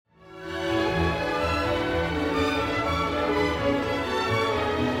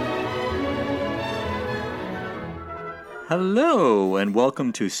Hello, and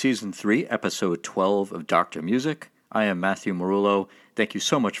welcome to Season 3, Episode 12 of Dr. Music. I am Matthew Marullo. Thank you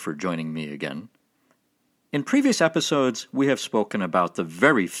so much for joining me again. In previous episodes, we have spoken about the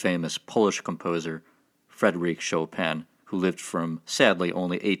very famous Polish composer, Frederic Chopin, who lived from, sadly,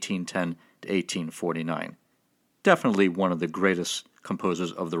 only 1810 to 1849. Definitely one of the greatest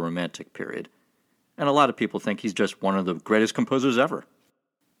composers of the Romantic period. And a lot of people think he's just one of the greatest composers ever.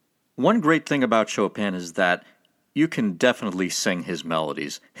 One great thing about Chopin is that you can definitely sing his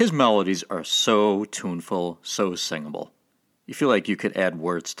melodies. His melodies are so tuneful, so singable. You feel like you could add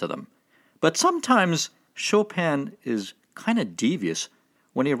words to them. But sometimes Chopin is kind of devious.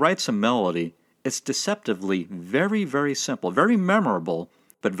 When he writes a melody, it's deceptively very, very simple, very memorable,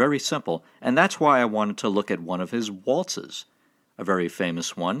 but very simple. And that's why I wanted to look at one of his waltzes, a very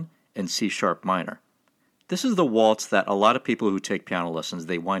famous one in C-sharp minor. This is the waltz that a lot of people who take piano lessons,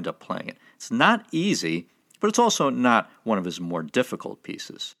 they wind up playing it. It's not easy, but it's also not one of his more difficult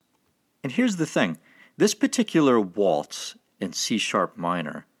pieces. And here's the thing. This particular waltz in C-sharp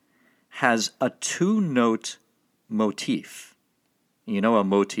minor has a two-note motif. You know, a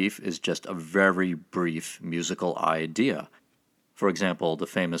motif is just a very brief musical idea. For example, the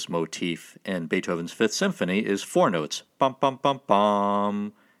famous motif in Beethoven's Fifth Symphony is four notes, bum, bum, bum,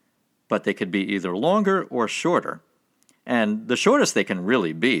 bum. But they could be either longer or shorter. And the shortest they can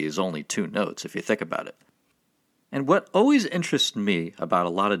really be is only two notes, if you think about it. And what always interests me about a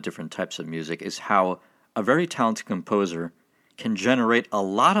lot of different types of music is how a very talented composer can generate a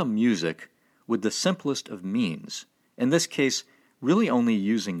lot of music with the simplest of means. In this case, really only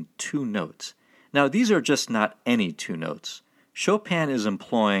using two notes. Now, these are just not any two notes. Chopin is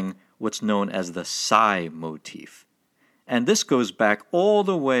employing what's known as the sigh motif. And this goes back all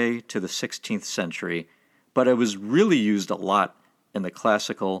the way to the 16th century, but it was really used a lot in the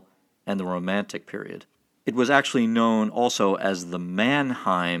classical and the Romantic period. It was actually known also as the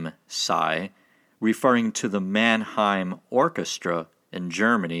Mannheim sigh, referring to the Mannheim Orchestra in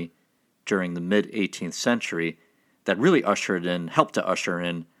Germany during the mid-18th century that really helped to usher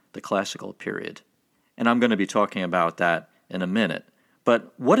in the classical period. And I'm going to be talking about that in a minute.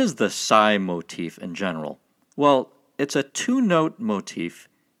 But what is the sigh motif in general? Well, it's a two-note motif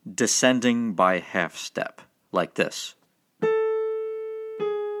descending by half step, like this.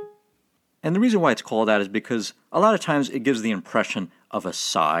 And the reason why it's called that is because a lot of times it gives the impression of a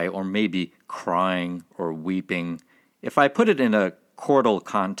sigh or maybe crying or weeping. If I put it in a chordal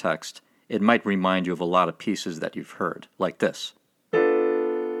context, it might remind you of a lot of pieces that you've heard, like this.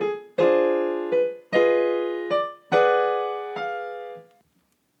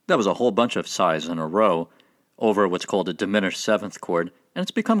 That was a whole bunch of sighs in a row over what's called a diminished seventh chord, and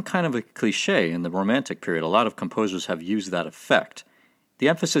it's become kind of a cliche in the Romantic period. A lot of composers have used that effect. The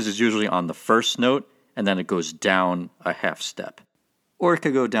emphasis is usually on the first note, and then it goes down a half step. Or it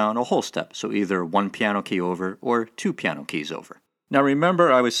could go down a whole step, so either one piano key over or two piano keys over. Now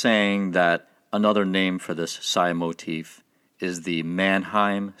remember I was saying that another name for this sigh motif is the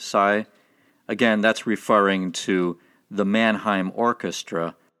Mannheim sigh. Again, that's referring to the Mannheim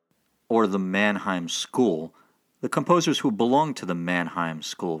Orchestra or the Mannheim School, the composers who belonged to the Mannheim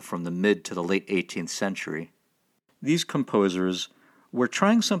School from the mid to the late 18th century. These composers were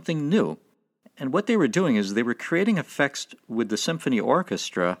trying something new, and what they were doing is they were creating effects with the symphony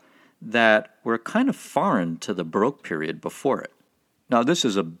orchestra that were kind of foreign to the Baroque period before it. Now, this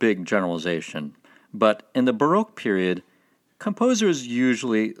is a big generalization, but in the Baroque period, composers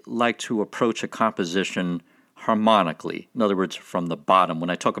usually like to approach a composition harmonically. In other words, from the bottom. When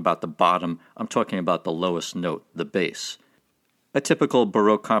I talk about the bottom, I'm talking about the lowest note, the bass. A typical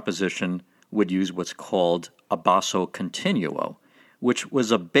Baroque composition would use what's called a basso continuo, which was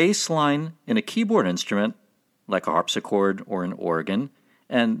a bass line in a keyboard instrument, like a harpsichord or an organ,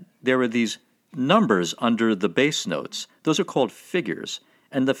 and there were these numbers under the bass notes. Those are called figures,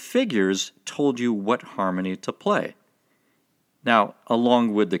 and the figures told you what harmony to play. Now,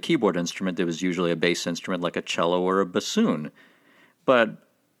 along with the keyboard instrument, there was usually a bass instrument like a cello or a bassoon, but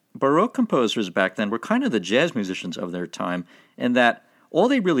Baroque composers back then were kind of the jazz musicians of their time, in that all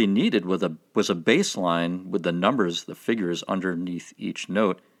they really needed was a bass line with the numbers, the figures underneath each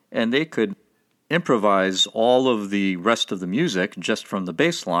note, and they could improvise all of the rest of the music just from the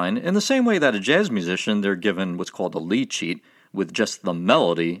bass line in the same way that a jazz musician, they're given what's called a lead sheet with just the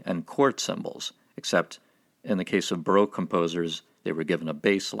melody and chord symbols, except in the case of Baroque composers, they were given a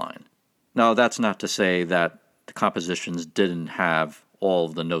bass line. Now, that's not to say that the compositions didn't have all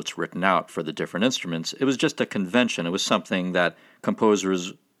of the notes written out for the different instruments. It was just a convention. It was something that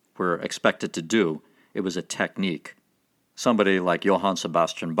composers were expected to do. It was a technique. Somebody like Johann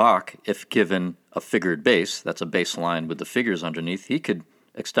Sebastian Bach, if given a figured bass, that's a bass line with the figures underneath, he could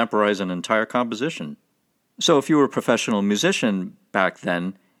extemporize an entire composition. So if you were a professional musician back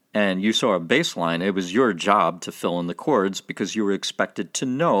then and you saw a bass line, it was your job to fill in the chords because you were expected to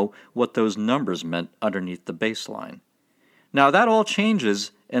know what those numbers meant underneath the bass line. Now that all changes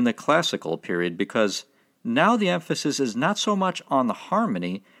in the classical period because now the emphasis is not so much on the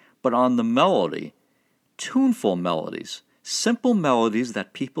harmony, but on the melody. Tuneful melodies, simple melodies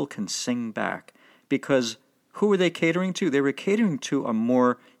that people can sing back. Because who were they catering to? They were catering to a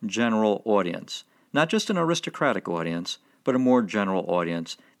more general audience. Not just an aristocratic audience, but a more general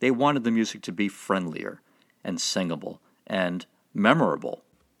audience. They wanted the music to be friendlier and singable and memorable.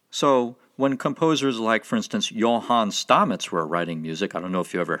 So when composers like, for instance, Johann Stamitz were writing music, I don't know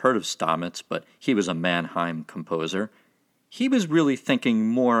if you ever heard of Stamitz, but he was a Mannheim composer, he was really thinking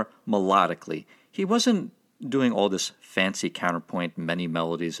more melodically. He wasn't doing all this fancy counterpoint, many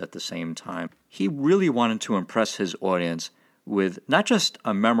melodies at the same time. He really wanted to impress his audience with not just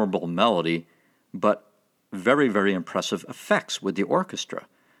a memorable melody, but very, very impressive effects with the orchestra.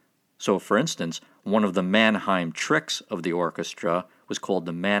 So, for instance, one of the Mannheim tricks of the orchestra was called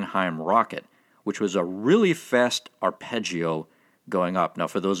the Mannheim Rocket, which was a really fast arpeggio going up. Now,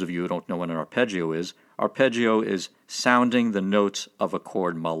 for those of you who don't know what an arpeggio is sounding the notes of a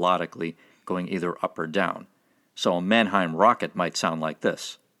chord melodically, going either up or down. So a Mannheim Rocket might sound like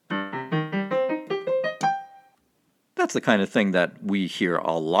this. That's the kind of thing that we hear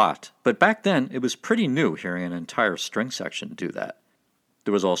a lot, but back then it was pretty new hearing an entire string section do that.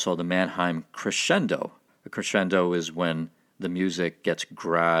 There was also the Mannheim crescendo. A crescendo is when the music gets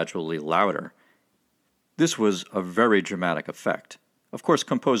gradually louder. This was a very dramatic effect. Of course,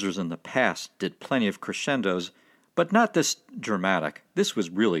 composers in the past did plenty of crescendos, but not this dramatic. This was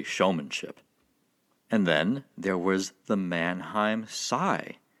really showmanship. And then there was the Mannheim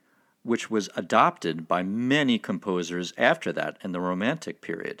sigh, which was adopted by many composers after that in the Romantic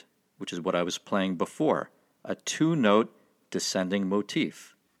period, which is what I was playing before, a two-note descending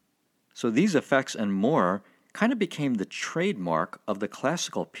motif. So these effects and more kind of became the trademark of the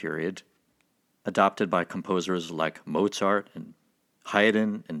classical period, adopted by composers like Mozart and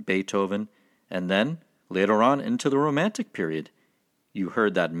Haydn and Beethoven, and then later on into the Romantic period. You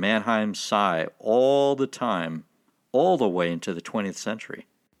heard that Mannheim sigh all the time, all the way into the 20th century.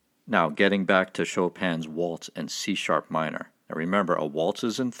 Now, getting back to Chopin's Waltz in C-sharp minor. Now remember, a waltz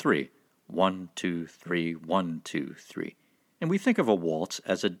is in 3. 1, 2, 3, 1, 2, 3. And we think of a waltz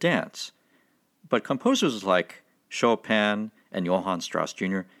as a dance. But composers like Chopin and Johann Strauss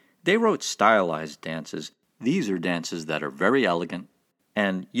Jr., they wrote stylized dances. These are dances that are very elegant,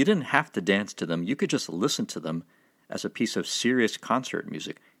 and you didn't have to dance to them. You could just listen to them as a piece of serious concert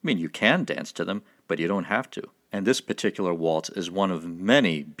music. I mean, you can dance to them, but you don't have to. And this particular waltz is one of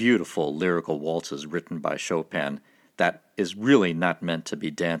many beautiful lyrical waltzes written by Chopin that is really not meant to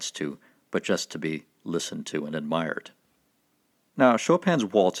be danced to, but just to be listened to and admired. Now, Chopin's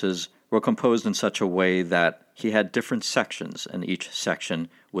waltzes were composed in such a way that he had different sections, and each section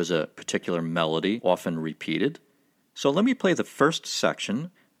was a particular melody, often repeated. So let me play the first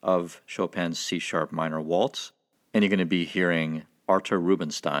section of Chopin's C-sharp minor waltz, and you're going to be hearing Arthur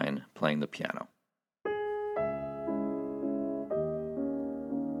Rubinstein playing the piano.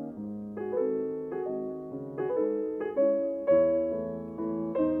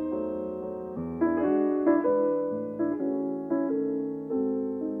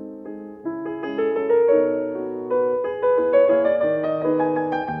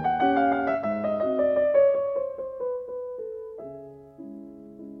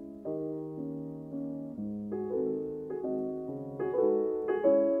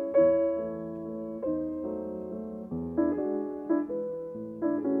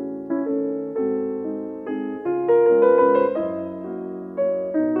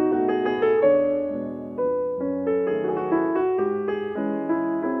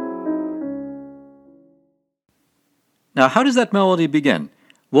 Now, how does that melody begin?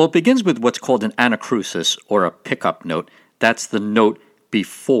 Well, it begins with what's called an anacrusis, or a pickup note. That's the note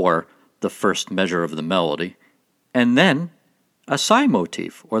before the first measure of the melody. And then a sigh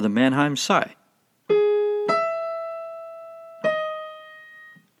motif, or the Mannheim sigh.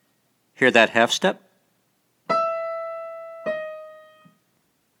 Hear that half step?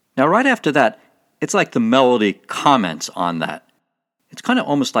 Now, right after that, it's like the melody comments on that. It's kind of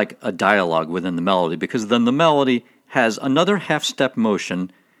almost like a dialogue within the melody, because then the melody has another half-step motion,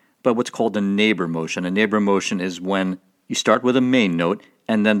 but what's called a neighbor motion. A neighbor motion is when you start with a main note,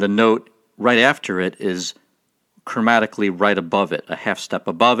 and then the note right after it is chromatically right above it, a half step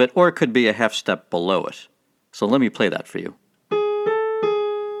above it, or it could be a half step below it. So let me play that for you.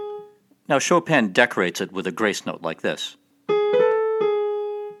 Now Chopin decorates it with a grace note like this.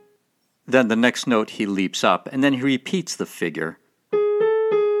 Then the next note he leaps up, and then he repeats the figure.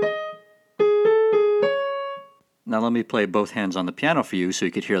 Now let me play both hands on the piano for you so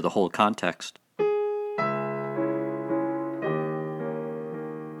you could hear the whole context.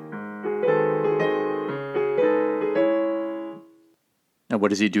 Now what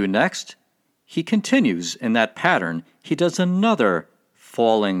does he do next? He continues in that pattern. He does another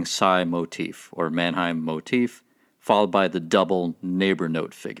falling sigh motif, or Mannheim motif, followed by the double neighbor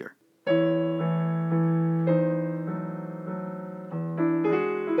note figure.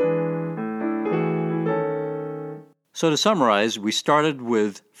 So to summarize, we started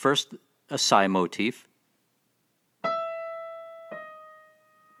with first a sigh motif,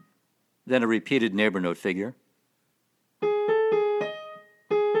 then a repeated neighbor note figure,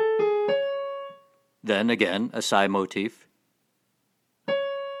 then again a sigh motif,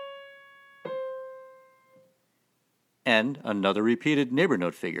 and another repeated neighbor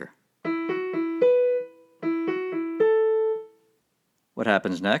note figure. What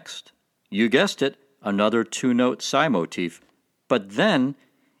happens next? You guessed it, another two-note sigh motif, but then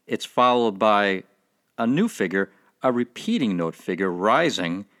it's followed by a new figure, a repeating note figure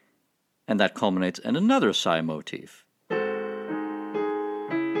rising, and that culminates in another sigh motif.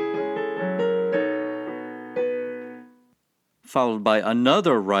 Followed by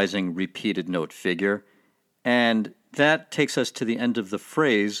another rising repeated note figure, and that takes us to the end of the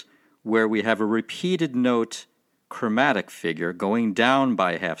phrase where we have a repeated note chromatic figure going down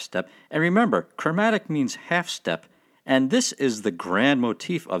by a half step. And remember, chromatic means half step, and this is the grand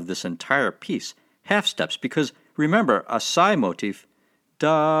motif of this entire piece, half steps, because remember, a sigh motif,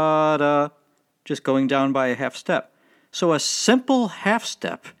 da-da, just going down by a half step. So a simple half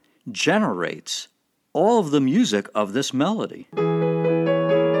step generates all of the music of this melody.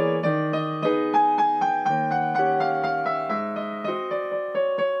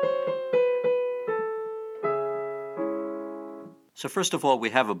 So first of all,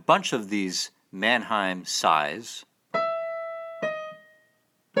 we have a bunch of these Mannheim sighs.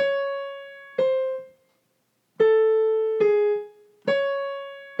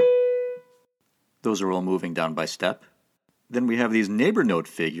 Those are all moving down by step. Then we have these neighbor note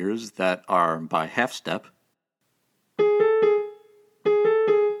figures that are by half step.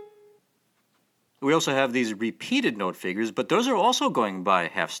 We also have these repeated note figures, but those are also going by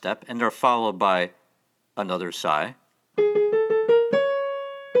half step and are followed by another sigh.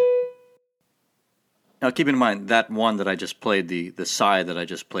 Now keep in mind that one that I just played, the sigh that I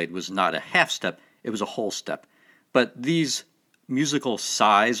just played, was not a half step, it was a whole step. But these musical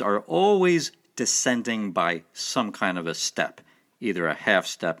sighs are always descending by some kind of a step, either a half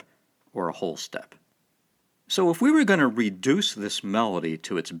step or a whole step. So if we were going to reduce this melody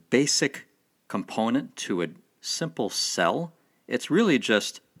to its basic component, to a simple cell, it's really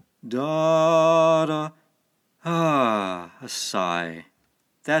just da-da, a sigh.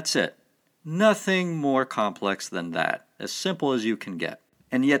 That's it. Nothing more complex than that, as simple as you can get.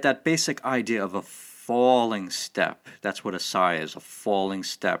 And yet that basic idea of a falling step, that's what a sigh is, a falling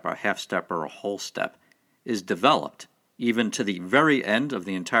step, a half step, or a whole step, is developed, even to the very end of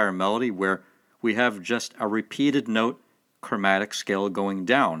the entire melody where we have just a repeated note chromatic scale going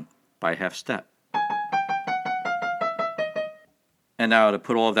down by half step. And now to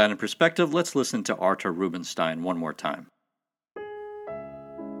put all of that in perspective, let's listen to Arthur Rubinstein one more time.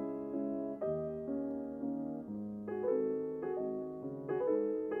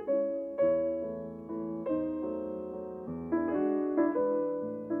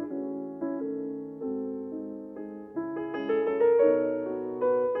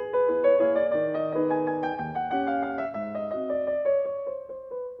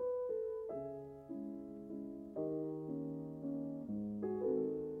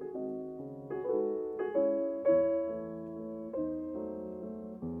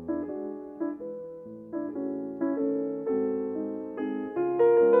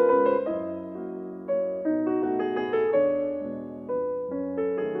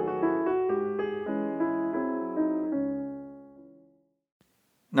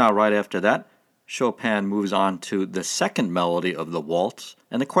 Now, right after that, Chopin moves on to the second melody of the waltz,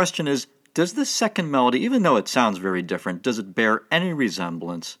 and the question is, does this second melody, even though it sounds very different, does it bear any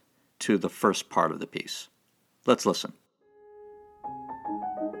resemblance to the first part of the piece? Let's listen.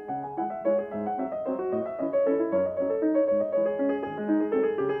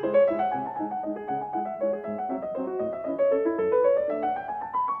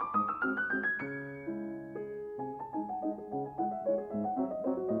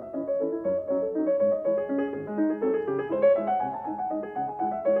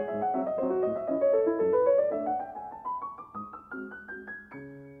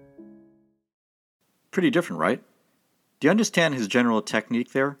 Pretty different, right? Do you understand his general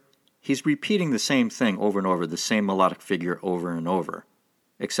technique there? He's repeating the same thing over and over, the same melodic figure over and over.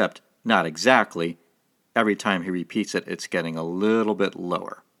 Except, not exactly. Every time he repeats it, it's getting a little bit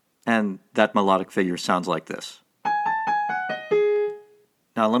lower. And that melodic figure sounds like this.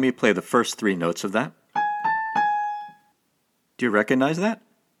 Now let me play the first 3 notes of that. Do you recognize that?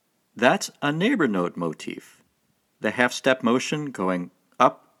 That's a neighbor note motif. The half-step motion going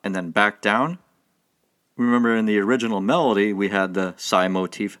up and then back down. Remember in the original melody, we had the sigh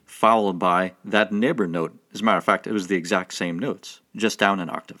motif followed by that neighbor note. As a matter of fact, it was the exact same notes, just down an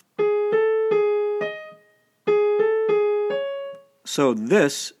octave. So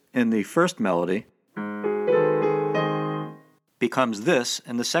this, in the first melody, becomes this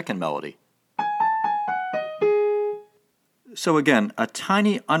in the second melody. So again, a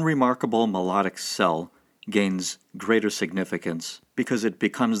tiny, unremarkable melodic cell gains greater significance because it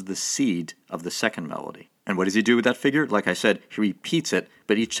becomes the seed of the second melody. And what does he do with that figure? Like I said, he repeats it,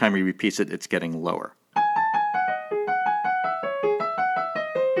 but each time he repeats it, it's getting lower.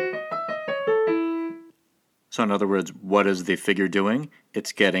 So in other words, what is the figure doing?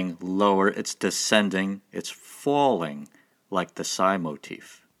 It's getting lower, it's descending, it's falling, like the sigh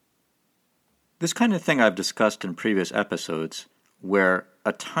motif. This kind of thing I've discussed in previous episodes, where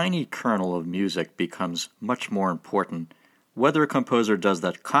a tiny kernel of music becomes much more important, whether a composer does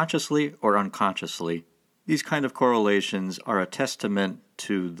that consciously or unconsciously. These kind of correlations are a testament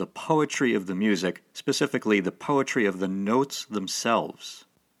to the poetry of the music, specifically the poetry of the notes themselves.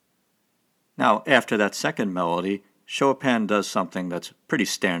 Now, after that second melody, Chopin does something that's pretty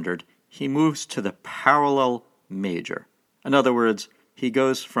standard. He moves to the parallel major. In other words, he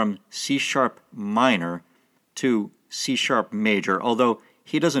goes from C-sharp minor to C-sharp major, although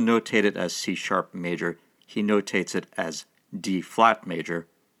he doesn't notate it as C-sharp major, he notates it as D-flat major.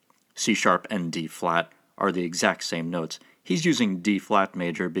 C-sharp and D-flat are the exact same notes. He's using D-flat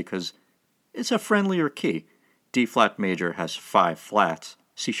major because it's a friendlier key. D-flat major has 5 flats,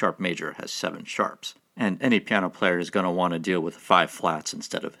 C-sharp major has 7 sharps, and any piano player is going to want to deal with 5 flats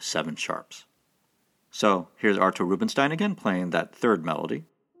instead of 7 sharps. So here's Artur Rubinstein again playing that third melody.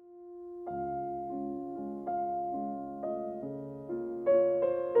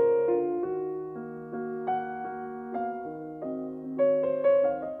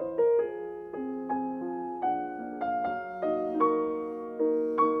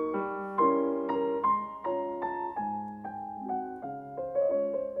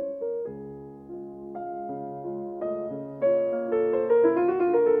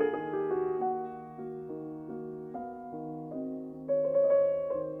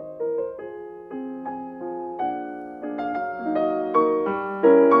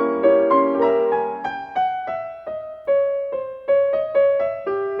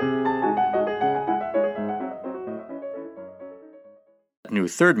 New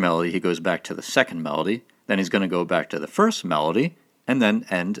third melody, he goes back to the second melody, then he's going to go back to the first melody, and then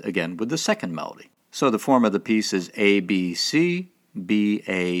end again with the second melody. So the form of the piece is A-B-C,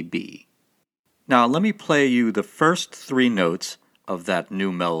 B-A-B. Now let me play you the first 3 notes of that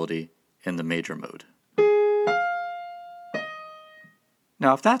new melody in the major mode.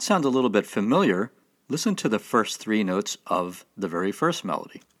 Now if that sounds a little bit familiar, listen to the first 3 notes of the very first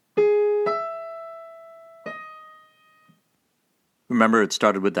melody. Remember, it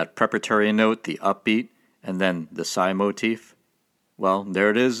started with that preparatory note, the upbeat, and then the sigh motif? Well, there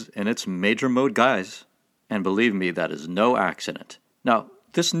it is in its major mode, guys. And believe me, that is no accident. Now,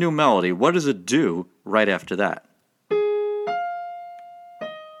 this new melody, what does it do right after that?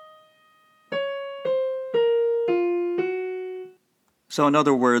 So in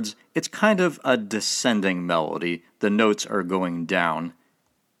other words, it's kind of a descending melody. The notes are going down,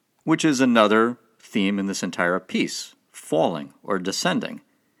 which is another theme in this entire piece. Falling or descending.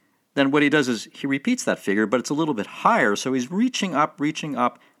 Then what he does is he repeats that figure, but it's a little bit higher, so he's reaching up,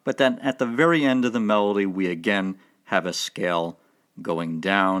 but then at the very end of the melody, we again have a scale going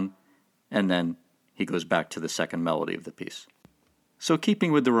down, and then he goes back to the second melody of the piece. So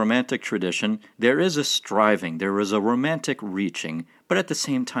keeping with the romantic tradition, there is a striving, there is a romantic reaching, but at the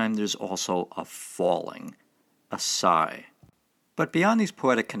same time, there's also a falling, a sigh. But beyond these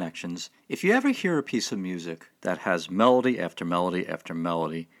poetic connections, if you ever hear a piece of music that has melody after melody after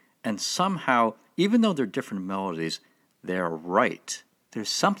melody, and somehow, even though they're different melodies, they're right. There's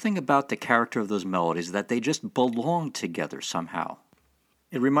something about the character of those melodies that they just belong together somehow.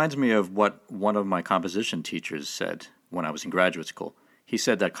 It reminds me of what one of my composition teachers said when I was in graduate school. He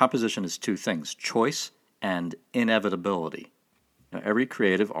said that composition is 2 things, choice and inevitability. Now, every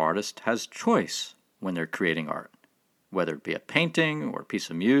creative artist has choice when they're creating art. whether it be a painting or a piece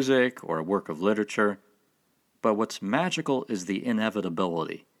of music or a work of literature. But what's magical is the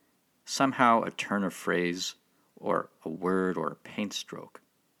inevitability. Somehow a turn of phrase or a word or a paint stroke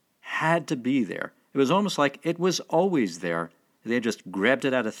had to be there. It was almost like it was always there. They just grabbed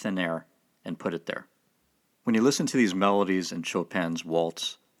it out of thin air and put it there. When you listen to these melodies in Chopin's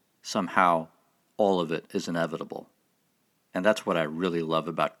Waltz, somehow all of it is inevitable. And that's what I really love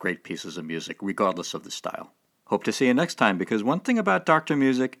about great pieces of music, regardless of the style. Hope to see you next time, because one thing about Dr.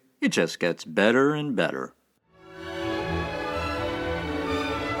 Music, it just gets better and better.